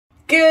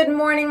Good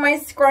morning, my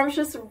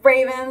scrumptious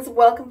ravens.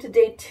 Welcome to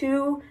day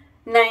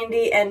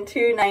 290 and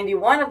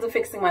 291 of the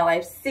Fixing My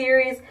Life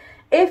series.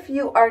 If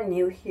you are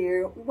new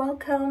here,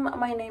 welcome.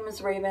 My name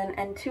is Raven,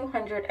 and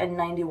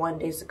 291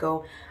 days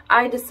ago,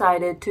 I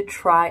decided to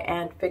try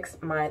and fix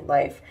my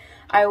life.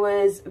 I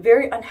was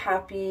very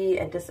unhappy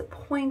and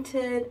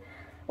disappointed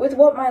with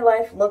what my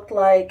life looked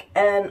like,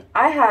 and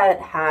I had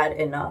had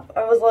enough.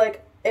 I was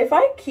like, if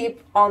I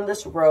keep on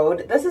this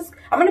road,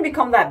 I'm going to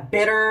become that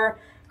bitter,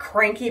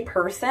 cranky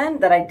person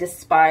that I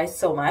despise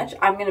so much.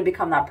 I'm going to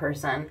become that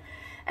person.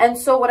 And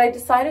so what I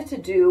decided to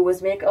do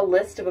was make a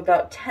list of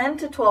about 10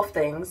 to 12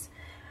 things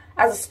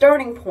as a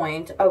starting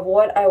point of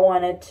what I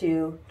wanted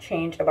to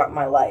change about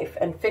my life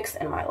and fix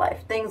in my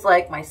life. Things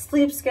like my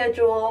sleep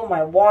schedule,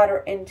 my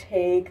water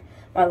intake,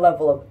 my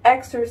level of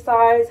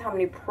exercise, how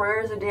many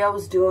prayers a day I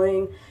was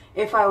doing,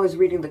 if I was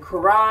reading the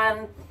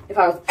Quran, if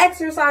I was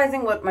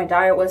exercising, what my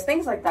diet was,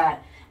 things like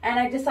that. And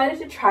I decided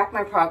to track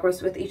my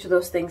progress with each of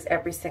those things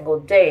every single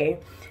day.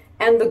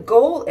 And the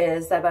goal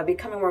is that by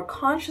becoming more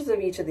conscious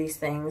of each of these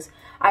things,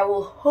 I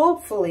will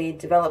hopefully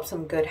develop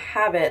some good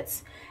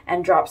habits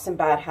and drop some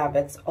bad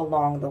habits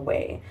along the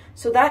way.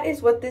 So that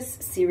is what this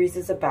series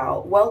is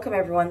about. Welcome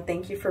everyone.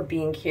 Thank you for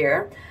being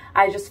here.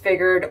 I just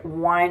figured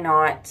why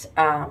not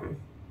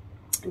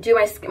do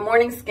my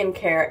morning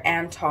skincare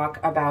and talk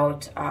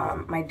about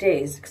my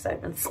days, because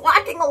I've been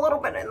slacking a little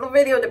bit in the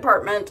video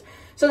department.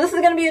 So this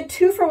is going to be a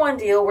 2-for-1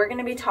 deal. We're going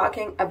to be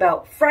talking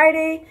about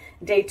Friday,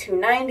 day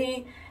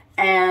 290,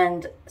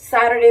 and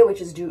Saturday,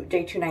 which is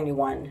day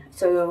 291.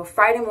 So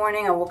Friday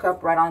morning, I woke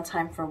up right on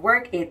time for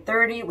work,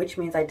 8:30, which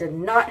means I did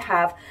not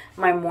have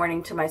my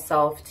morning to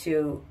myself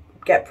to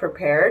get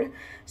prepared.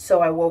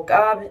 So I woke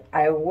up,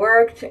 I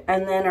worked,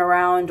 and then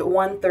around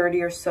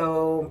 1:30 or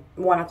so,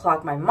 1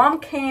 o'clock, my mom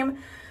came.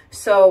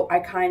 So I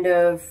kind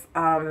of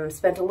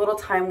spent a little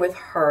time with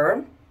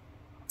her.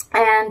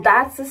 And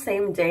that's the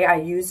same day I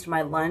used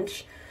my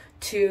lunch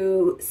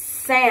to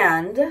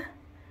sand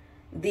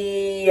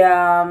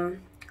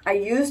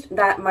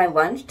my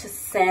lunch to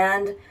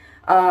sand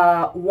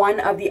one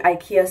of the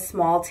IKEA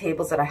small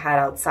tables that I had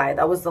outside.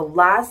 That was the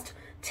last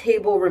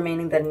table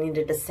remaining that I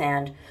needed to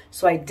sand.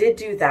 So I did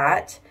do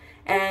that.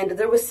 And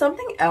there was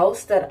something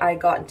else that I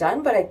got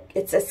done, but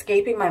it's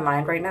escaping my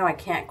mind right now. I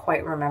can't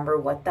quite remember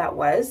what that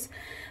was.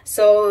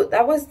 So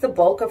that was the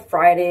bulk of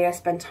Friday. I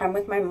spent time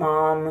with my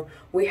mom.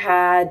 We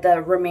had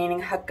the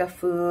remaining Hakka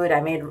food. I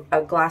made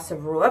a glass of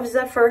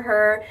ruafza for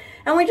her,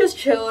 and we just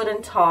chilled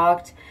and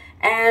talked.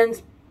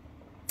 And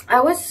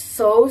I was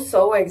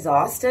so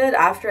exhausted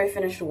after I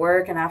finished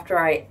work and after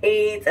I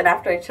ate and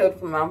after I chilled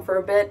with my mom for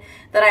a bit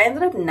that I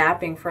ended up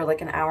napping for like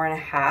an hour and a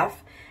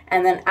half.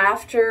 And then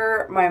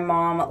after my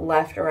mom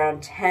left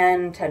around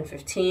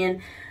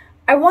 10:15,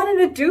 I wanted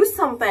to do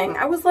something.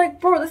 I was like,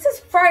 bro, this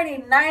is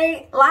Friday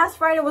night. Last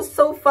Friday was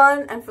so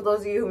fun. And for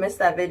those of you who missed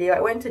that video,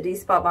 I went to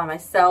D-Spot by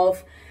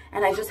myself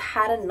and I just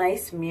had a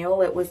nice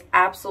meal. It was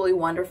absolutely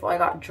wonderful. I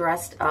got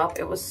dressed up.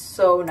 It was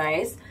so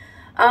nice.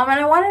 And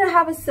I wanted to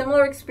have a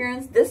similar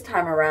experience this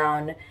time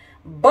around.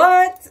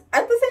 But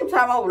at the same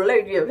time, I was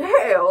lazy as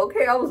hell,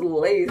 okay? I was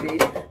lazy.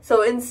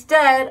 So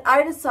instead,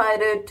 I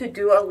decided to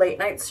do a late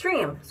night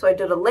stream. So I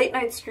did a late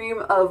night stream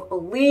of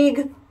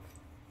League.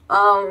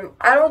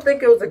 I don't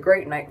think it was a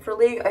great night for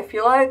League. I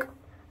feel like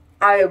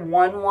I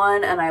won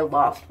one and I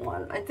lost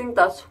one. I think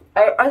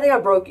I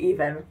broke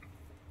even,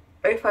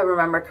 if I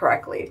remember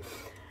correctly.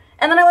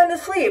 And then I went to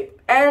sleep.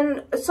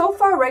 And so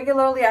far,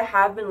 regularly, I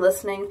have been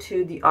listening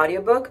to the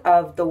audiobook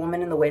of The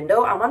Woman in the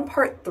Window. I'm on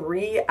part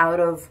 3 out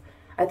of,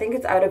 I think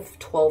it's out of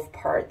 12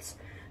 parts.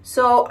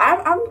 So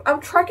I'm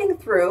trekking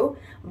through,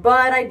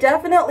 but I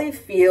definitely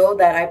feel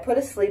that I put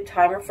a sleep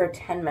timer for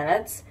 10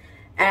 minutes.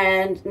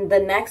 And the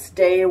next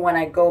day when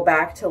I go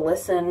back to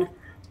listen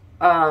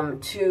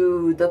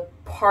to the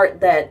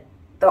part that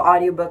the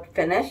audiobook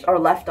finished or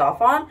left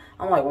off on,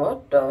 I'm like,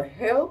 what the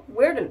hell?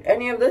 Where did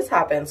any of this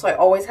happen? So I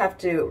always have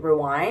to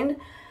rewind.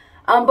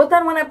 But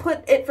then when I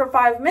put it for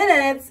 5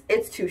 minutes,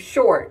 it's too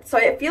short. So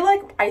I feel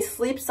like I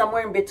sleep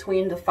somewhere in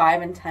between the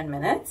 5 and 10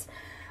 minutes.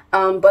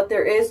 But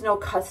there is no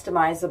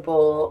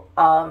customizable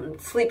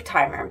sleep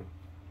timer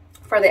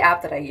for the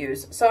app that I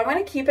use. So I'm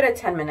going to keep it at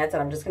 10 minutes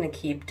and I'm just going to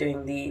keep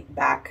doing the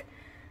back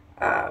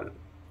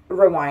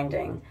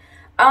rewinding.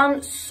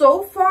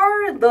 So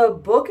far, the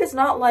book is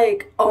not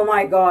like, oh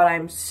my God,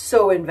 I'm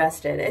so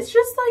invested. It's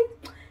just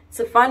like, it's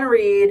a fun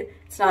read.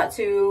 It's not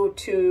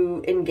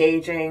too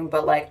engaging,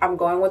 but like I'm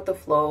going with the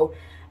flow.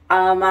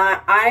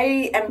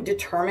 I am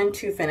determined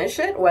to finish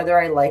it, whether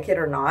I like it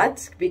or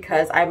not,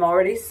 because I'm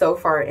already so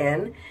far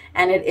in,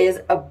 and it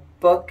is a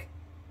book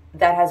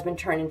that has been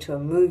turned into a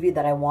movie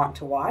that I want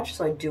to watch.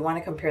 So I do want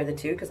to compare the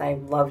two because I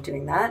love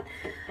doing that.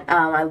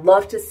 I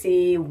love to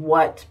see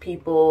what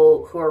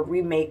people who are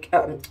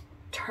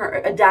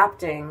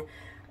adapting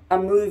a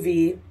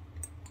movie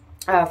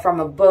from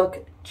a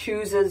book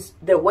chooses,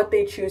 what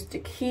they choose to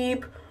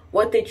keep,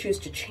 what they choose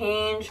to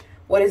change,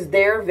 what is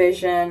their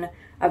vision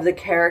of the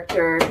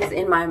character, because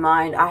in my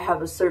mind I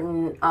have a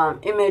certain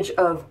image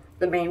of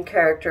the main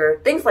character,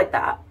 things like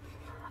that.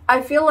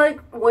 I feel like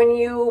when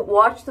you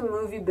watch the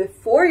movie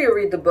before you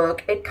read the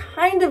book, it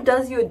kind of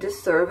does you a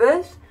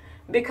disservice,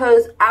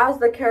 because as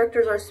the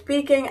characters are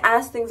speaking,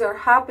 as things are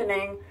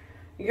happening,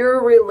 you're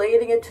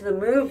relating it to the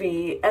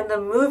movie, and the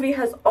movie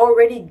has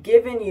already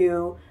given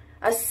you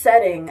a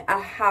setting, a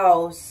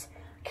house,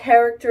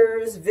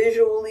 characters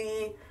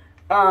visually,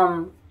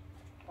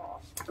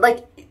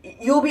 like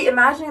you'll be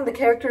imagining the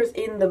characters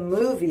in the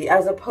movie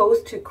as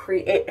opposed to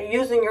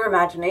using your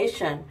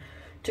imagination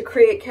to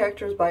create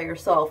characters by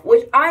yourself,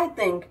 which I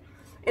think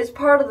is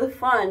part of the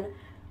fun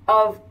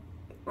of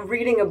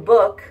reading a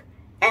book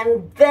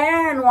and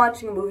then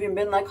watching a movie and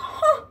being like,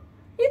 huh,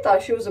 you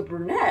thought she was a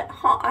brunette,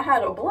 huh, I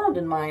had a blonde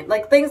in mind,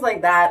 like things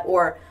like that.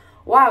 Or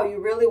wow, you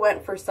really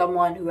went for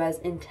someone who has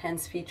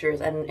intense features,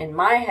 and in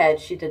my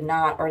head she did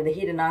not, or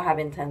he did not have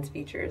intense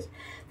features,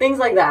 things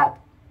like that.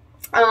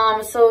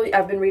 So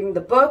I've been reading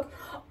the book.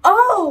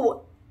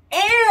 Oh,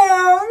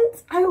 and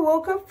I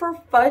woke up for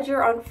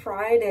Fajr on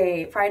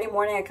Friday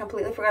morning. I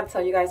completely forgot to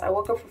tell you guys, I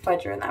woke up for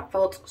Fajr, and that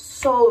felt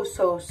so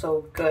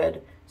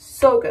good,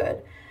 so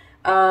good.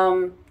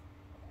 Was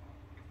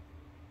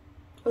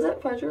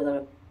it Fajr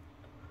that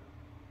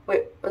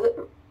wait, was it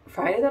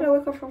Friday that I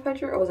woke up for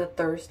Fajr, or was it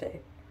Thursday?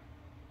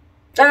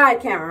 I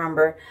can't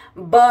remember,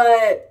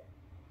 but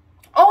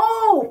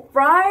oh,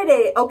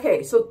 Friday.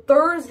 Okay, so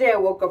Thursday I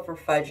woke up for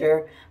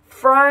Fajr.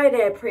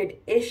 Friday I prayed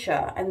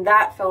Isha, and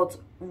that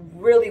felt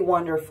really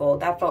wonderful.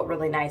 That felt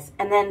really nice.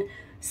 And then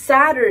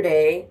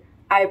Saturday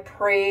I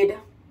prayed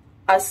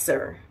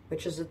Asr,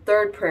 which is the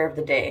third prayer of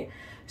the day.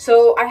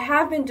 So I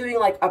have been doing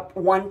like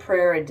one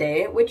prayer a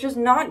day, which is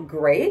not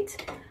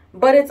great,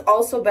 but it's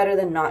also better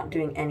than not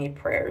doing any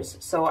prayers.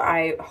 So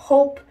I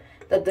hope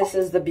that this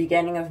is the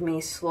beginning of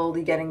me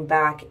slowly getting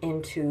back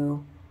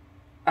into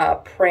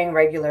praying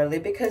regularly,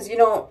 because, you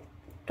know,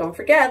 don't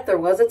forget, there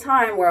was a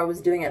time where I was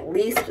doing at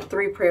least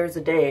 3 prayers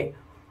a day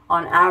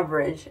on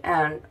average,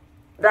 and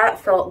that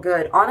felt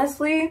good.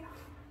 Honestly,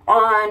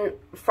 on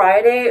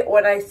Friday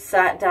when I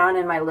sat down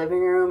in my living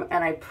room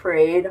and I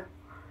prayed,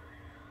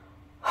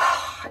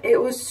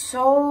 it was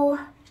so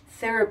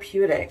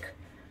therapeutic,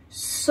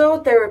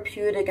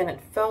 and it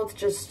felt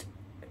just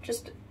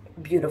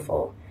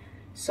beautiful.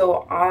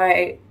 So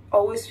I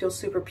always feel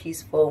super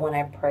peaceful when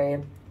I pray,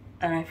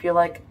 and I feel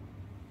like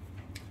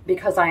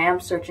because I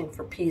am searching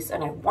for peace,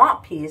 and I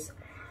want peace,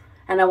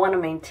 and I want to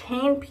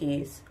maintain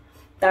peace,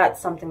 that's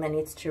something that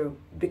needs to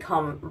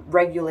become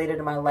regulated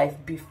in my life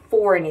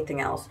before anything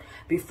else,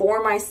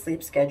 before my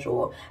sleep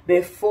schedule,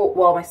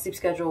 well, my sleep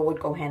schedule would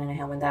go hand in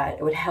hand with that,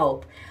 it would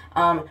help,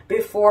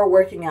 before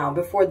working out,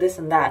 before this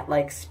and that,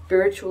 like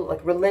spiritual,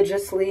 like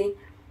religiously,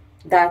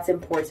 that's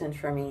important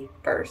for me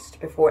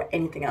first, before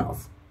anything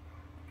else.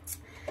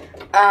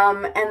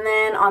 And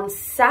then on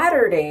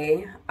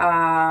Saturday,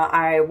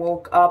 I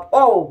woke up,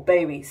 oh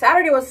baby,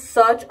 Saturday was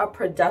such a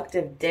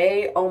productive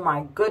day, oh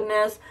my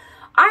goodness.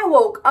 I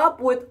woke up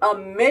with a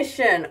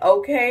mission,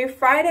 okay?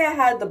 Friday I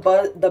had the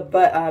bed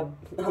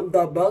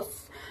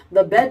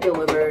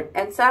delivered,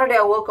 and Saturday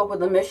I woke up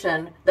with a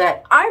mission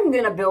that I'm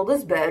gonna build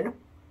this bed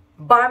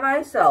by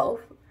myself,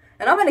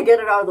 and I'm gonna get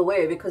it out of the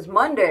way because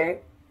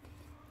Monday,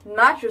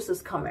 mattress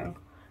is coming.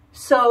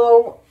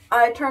 So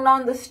I turned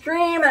on the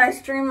stream and I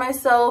streamed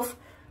myself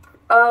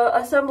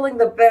assembling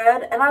the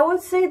bed, and I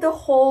would say the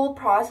whole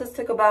process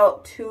took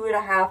about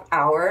 2.5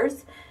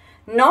 hours.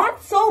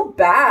 Not so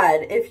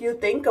bad if you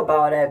think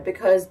about it,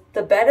 because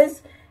the bed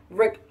is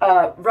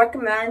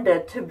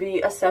recommended to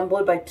be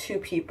assembled by 2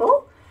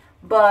 people,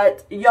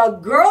 but your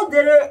girl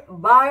did it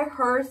by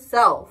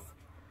herself.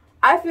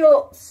 I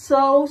feel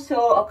so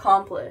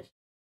accomplished.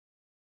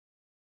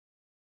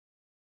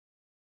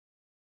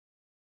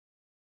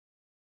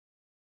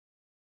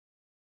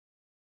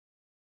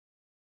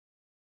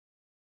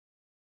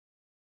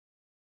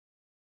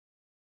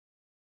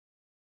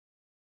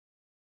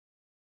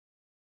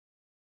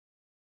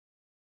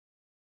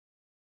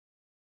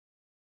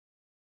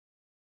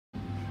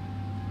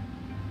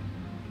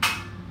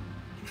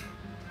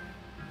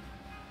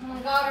 Oh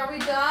my God, are we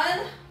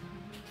done?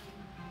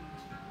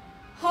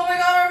 Oh my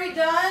God, are we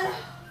done?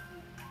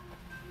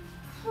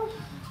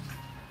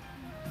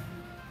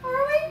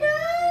 Are we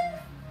done?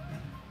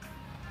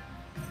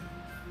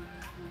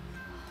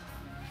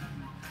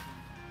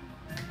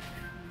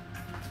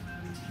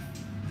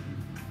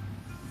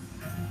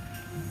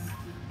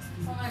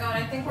 Oh my God,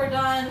 I think we're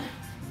done.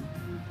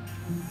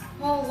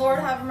 Oh Lord,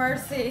 have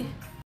mercy.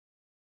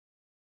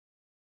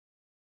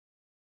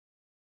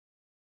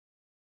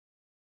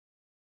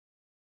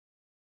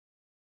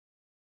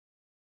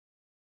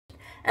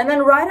 And then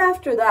right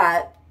after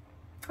that,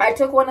 I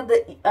took one of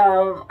the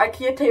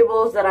IKEA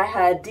tables that I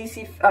had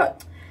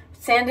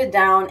sanded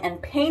down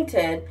and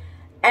painted,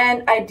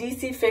 and I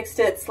DC fixed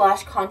it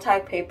 /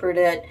 contact papered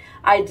it.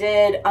 I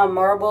did a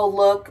marble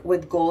look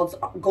with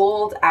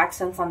gold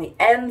accents on the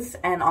ends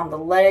and on the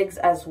legs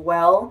as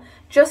well,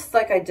 just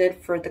like I did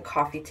for the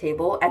coffee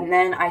table, and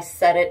then I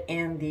set it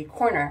in the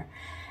corner.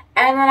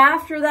 And then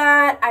after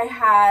that, I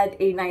had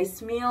a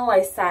nice meal.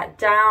 I sat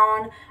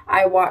down,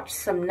 I watched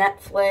some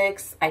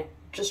Netflix, I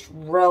just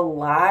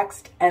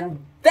relaxed.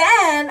 And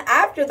then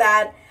after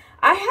that,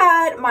 I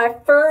had my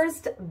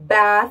first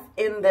bath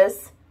in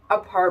this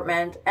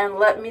apartment, and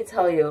let me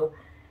tell you,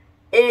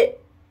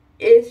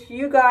 if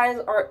you guys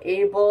are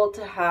able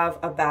to have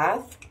a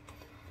bath,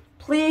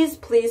 please,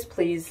 please,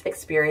 please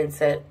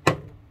experience it.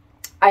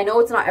 I know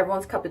it's not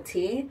everyone's cup of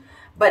tea,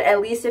 but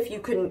at least if you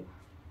can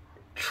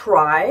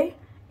try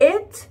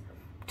it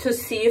to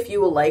see if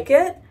you will like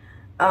it.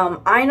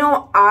 I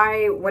know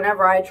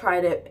whenever I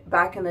tried it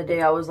back in the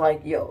day, I was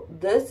like, yo,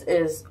 this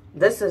is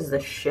the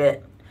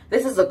shit.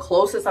 This is the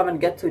closest I'm gonna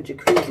get to a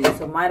jacuzzi,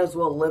 so might as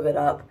well live it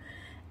up.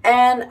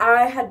 And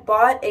I had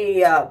bought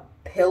a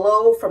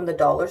pillow from the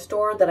dollar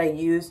store that I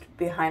used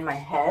behind my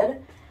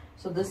head.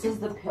 So this is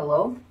the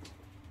pillow.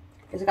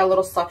 It's got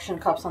little suction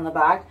cups on the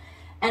back.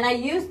 And I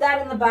used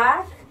that in the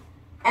back.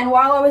 And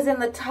while I was in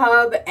the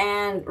tub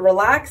and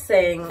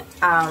relaxing,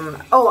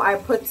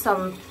 I put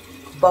some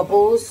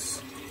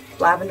bubbles,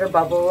 lavender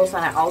bubbles,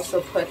 and I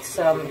also put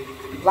some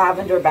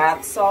lavender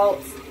bath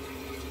salts.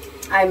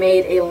 I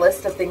made a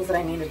list of things that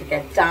I needed to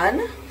get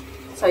done.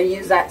 So I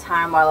used that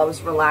time while I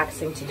was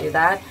relaxing to do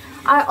that.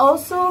 I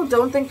also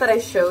don't think that I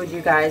showed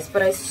you guys,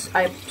 but I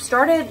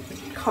started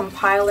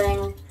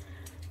compiling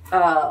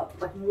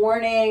like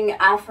morning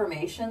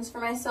affirmations for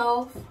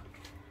myself,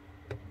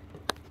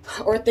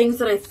 or things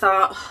that I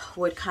thought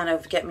would kind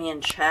of get me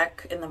in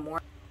check in the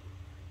morning.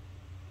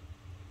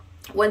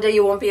 One day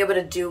you won't be able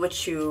to do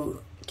what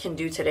you can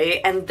do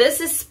today, and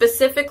this is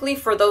specifically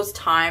for those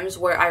times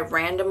where I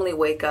randomly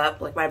wake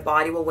up, like my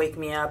body will wake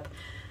me up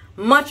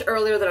much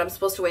earlier than I'm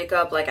supposed to wake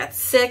up, like at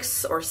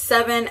 6 or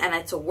 7, and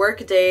it's a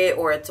work day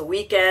or it's a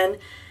weekend.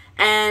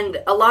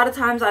 And a lot of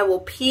times I will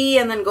pee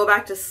and then go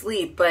back to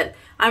sleep, but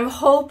I'm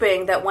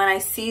hoping that when I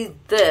see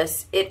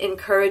this, it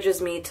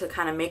encourages me to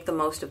kind of make the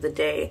most of the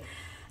day.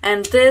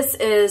 And this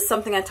is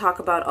something I talk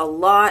about a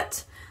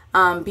lot.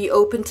 Be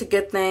open to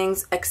good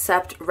things,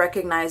 accept,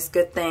 recognize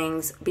good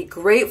things, be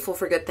grateful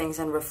for good things,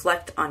 and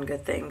reflect on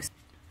good things.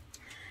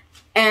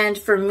 And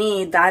for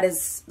me,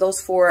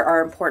 those 4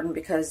 are important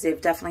because they've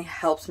definitely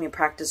helped me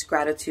practice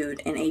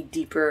gratitude in a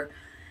deeper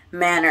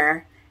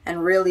manner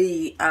and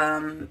really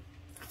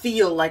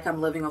feel like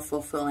I'm living a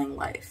fulfilling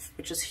life,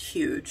 which is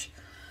huge.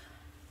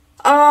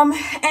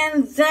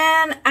 And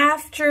then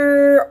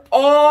after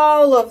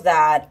all of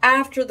that,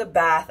 after the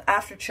bath,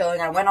 after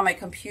chilling, I went on my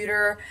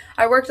computer.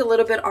 I worked a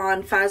little bit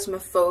on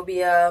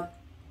Phasmophobia,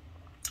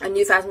 a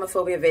new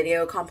Phasmophobia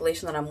video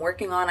compilation that I'm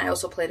working on. I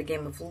also played a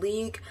game of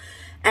League.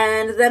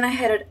 And then I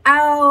headed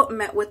out,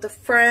 met with a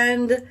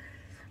friend,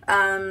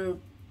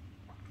 met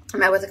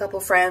with a couple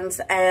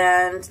friends,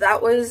 and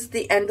that was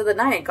the end of the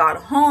night. Got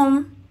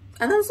home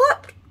and then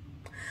slept.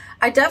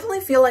 I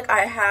definitely feel like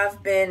I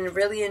have been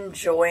really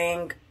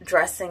enjoying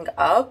dressing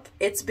up.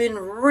 It's been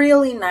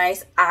really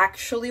nice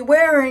actually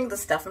wearing the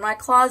stuff in my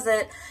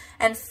closet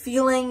and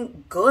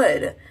feeling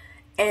good.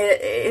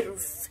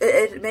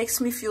 It makes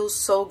me feel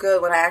so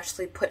good when I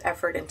actually put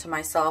effort into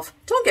myself.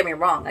 Don't get me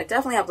wrong, I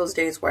definitely have those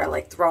days where I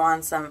like throw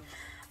on some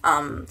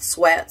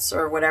sweats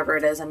or whatever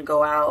it is and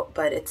go out,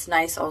 but it's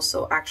nice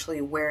also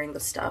actually wearing the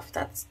stuff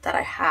that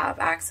I have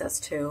access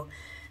to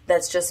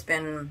that's just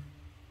been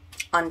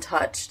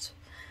untouched.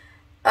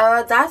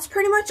 That's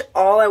pretty much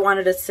all I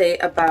wanted to say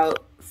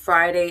about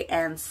Friday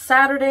and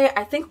Saturday.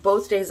 I think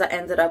both days I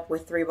ended up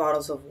with 3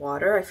 bottles of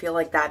water. I feel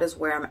like that is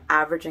where I'm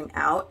averaging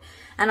out,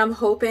 and I'm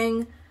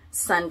hoping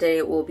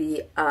Sunday will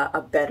be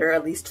a better,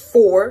 at least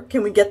 4.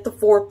 Can we get the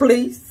 4,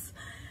 please?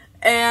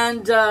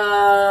 And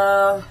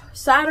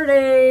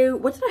Saturday,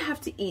 what did I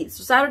have to eat?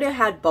 So Saturday I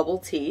had bubble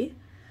tea.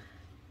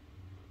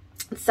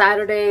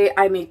 Saturday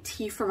I made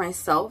tea for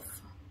myself.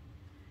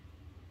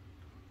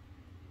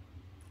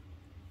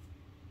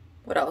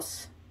 What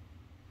else?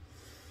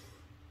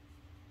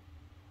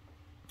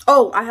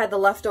 Oh, I had the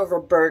leftover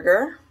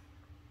burger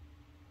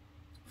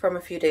from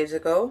a few days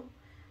ago.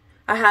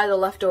 I had the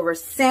leftover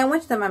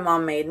sandwich that my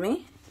mom made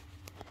me.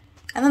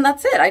 And then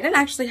that's it. I didn't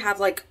actually have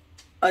like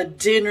a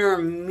dinner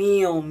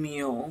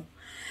meal.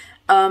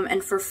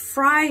 And for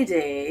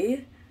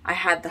Friday, I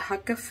had the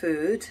Hakka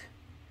food.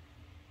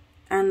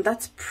 And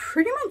that's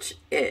pretty much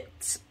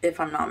it, if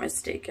I'm not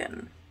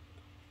mistaken.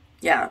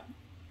 Yeah.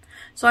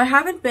 So I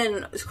haven't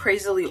been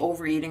crazily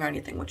overeating or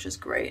anything, which is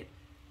great.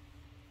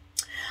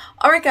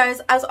 Alright guys,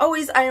 as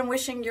always, I am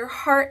wishing your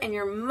heart and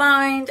your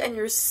mind and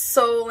your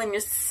soul and your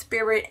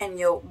spirit and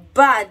your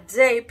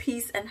body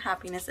peace and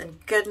happiness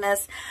and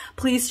goodness.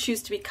 Please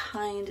choose to be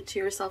kind to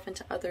yourself and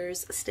to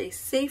others. Stay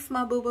safe,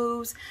 my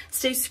boo-boos.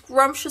 Stay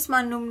scrumptious,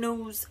 my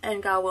num-nums.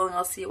 And God willing,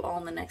 I'll see you all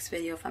in the next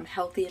video if I'm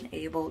healthy and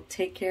able.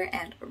 Take care,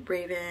 and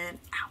Raven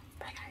out.